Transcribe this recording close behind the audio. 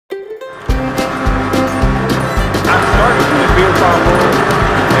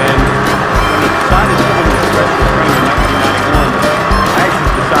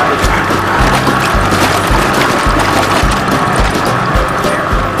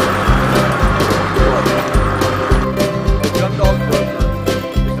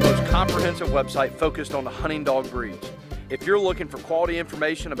website focused on the hunting dog breeds. If you're looking for quality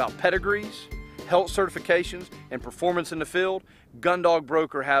information about pedigrees, health certifications, and performance in the field, Gun Dog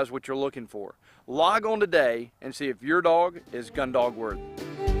Broker has what you're looking for. Log on today and see if your dog is gun dog worthy.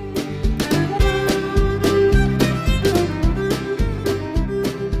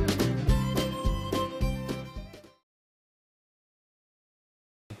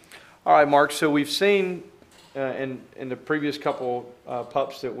 All right, Mark, so we've seen in the previous couple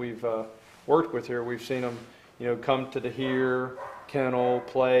pups that we've worked with here, we've seen them, come to the here, kennel,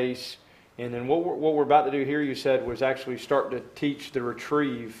 place, and then what we're about to do here, you said, was actually start to teach the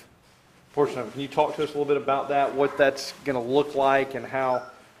retrieve portion of it. Can you talk to us a little bit about that, what that's going to look like, and how,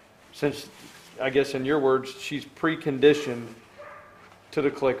 since, I guess in your words, she's preconditioned to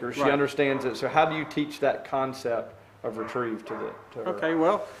the clicker, she understands it, so how do you teach that concept of retrieve to her? Okay,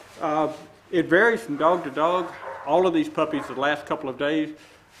 well, it varies from dog to dog. All of these puppies, the last couple of days,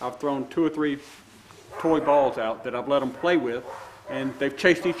 I've thrown 2 or 3 toy balls out that I've let them play with, and they've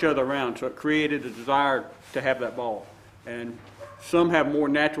chased each other around, so it created a desire to have that ball. And some have more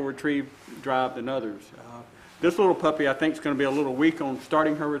natural retrieve drive than others. This little puppy, I think, is going to be a little weak on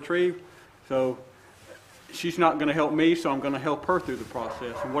starting her retrieve, so she's not going to help me, so I'm going to help her through the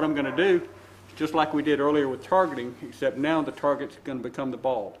process. And what I'm going to do, just like we did earlier with targeting, except now the target's going to become the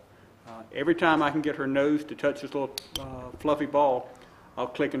ball. Every time I can get her nose to touch this little fluffy ball, I'll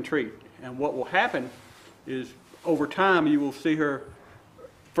click and treat. And what will happen is, over time, you will see her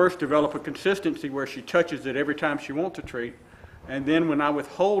first develop a consistency where she touches it every time she wants a treat. And then when I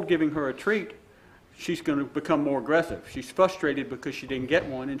withhold giving her a treat, she's going to become more aggressive. She's frustrated because she didn't get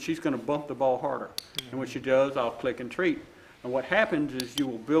one, and she's going to bump the ball harder. And when she does, I'll click and treat. And what happens is you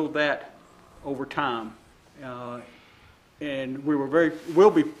will build that over time. And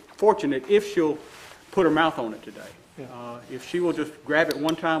we'll be fortunate if she'll put her mouth on it today. If she will just grab it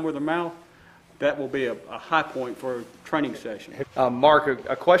one time with her mouth, that will be a high point for a training session. Mark,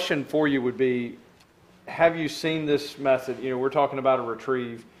 a question for you would be, have you seen this method? We're talking about a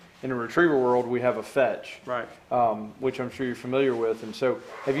retrieve. In the retriever world, we have a fetch, right? Which I'm sure you're familiar with. And so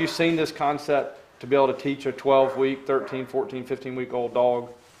have you seen this concept to be able to teach a 12-week, 13, 14, 15-week-old dog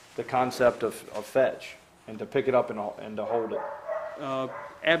the concept of fetch and to pick it up and to hold it?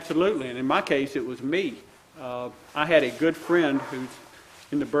 Absolutely, and in my case, it was me. I had a good friend who's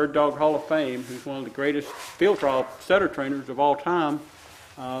in the Bird Dog Hall of Fame, who's one of the greatest field trial setter trainers of all time,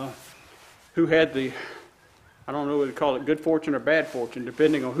 who had the, I don't know what to call it, good fortune or bad fortune,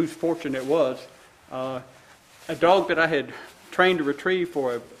 depending on whose fortune it was. A dog that I had trained to retrieve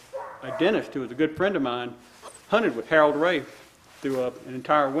for a dentist who was a good friend of mine hunted with Harold Ray through an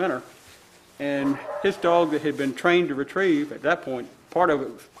entire winter. And his dog that had been trained to retrieve, at that point, part of it,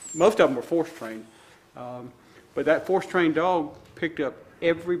 most of them were force trained, but that force trained dog picked up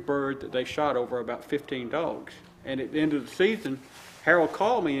every bird that they shot over about 15 dogs. And at the end of the season, Harold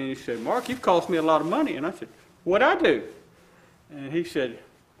called me and he said, "Mark, you've cost me a lot of money." And I said, "What'd I do?" And he said,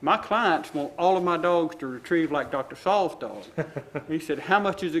 "My clients want all of my dogs to retrieve like Dr. Saul's dog." He said, "How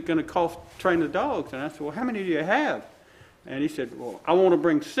much is it going to cost to train the dogs?" And I said, "Well, how many do you have?" And he said, "Well, I want to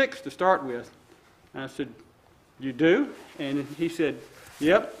bring 6 to start with." And I said, "You do?" And he said,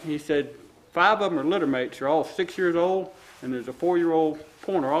 "Yep." He said, 5 of them are litter mates. They're all 6 years old, and there's a 4-year-old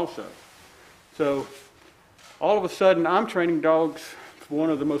pointer also. So all of a sudden, I'm training dogs for one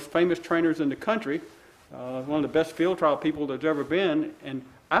of the most famous trainers in the country, one of the best field trial people there's ever been, and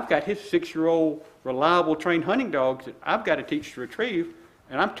I've got his 6-year-old reliable trained hunting dogs that I've got to teach to retrieve,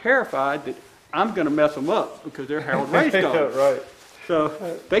 and I'm terrified that I'm going to mess them up because they're Harold Ray's dogs. Right. So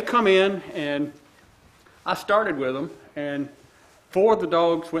they come in, and I started with them, and 4 of the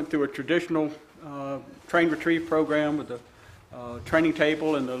dogs went through a traditional train retrieve program with the training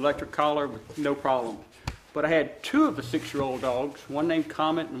table and the electric collar with no problem. But I had 2 of the 6-year-old dogs, one named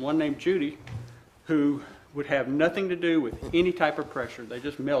Comet and one named Judy, who would have nothing to do with any type of pressure. They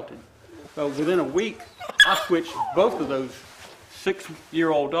just melted. So within a week, I switched both of those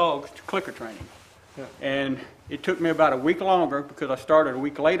 6-year-old dogs to clicker training. Yeah. And it took me about a week longer because I started a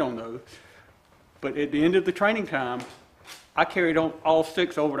week late on those. But at the end of the training time, I carried on all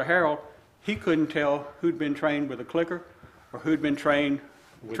 6 over to Harold. He couldn't tell who'd been trained with a clicker or who'd been trained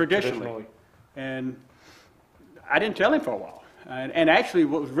traditionally. And I didn't tell him for a while. And actually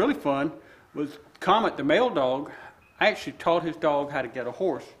what was really fun was Comet, the male dog, I actually taught his dog how to get a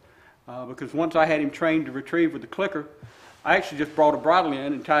horse. Because once I had him trained to retrieve with the clicker, I actually just brought a bridle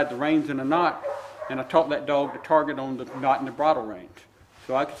in and tied the reins in a knot, and I taught that dog to target on the knot in the bridle reins.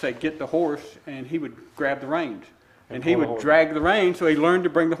 So I could say, "Get the horse," and he would grab the reins. And he would drag the reins, so he learned to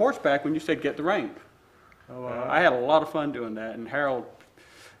bring the horse back when you said, "Get the reins." So I had a lot of fun doing that, and Harold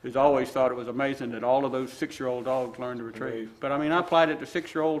has always thought it was amazing that all of those 6-year-old dogs learned to retrieve. But I mean, I applied it to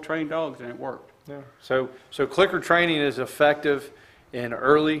 6-year-old trained dogs and it worked. Yeah. So clicker training is effective in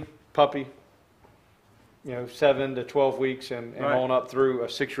early puppy, 7 to 12 weeks and Right. on up through a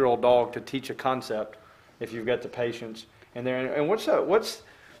 6-year-old dog to teach a concept if you've got the patience. And and we've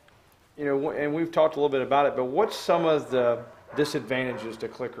talked a little bit about it, but what's some of the disadvantages to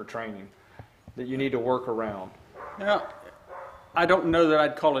clicker training that you need to work around? Now, I don't know that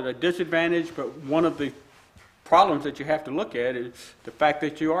I'd call it a disadvantage, but one of the problems that you have to look at is the fact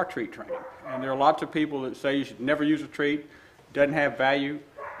that you are treat training. And there are lots of people that say you should never use a treat, doesn't have value.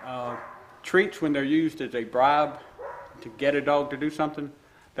 Treats, when they're used as a bribe to get a dog to do something,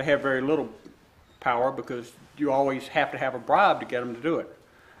 they have very little power because you always have to have a bribe to get them to do it.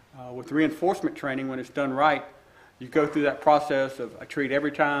 With reinforcement training, when it's done right, you go through that process of a treat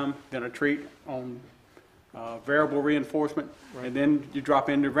every time, then a treat on variable reinforcement, Right. and then you drop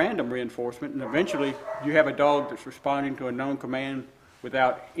into random reinforcement, and eventually you have a dog that's responding to a known command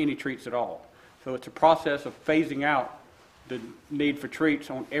without any treats at all. So it's a process of phasing out the need for treats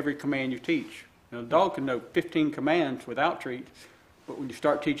on every command you teach. Now, a dog can know 15 commands without treats, but when you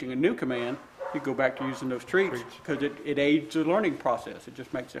start teaching a new command, you go back to using those treats because it aids the learning process. It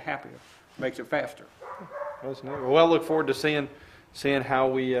just makes it happier, makes it faster. That's neat. Well, I look forward to seeing how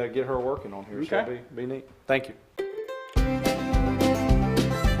we get her working on here. So Okay. it'll be neat. Thank you.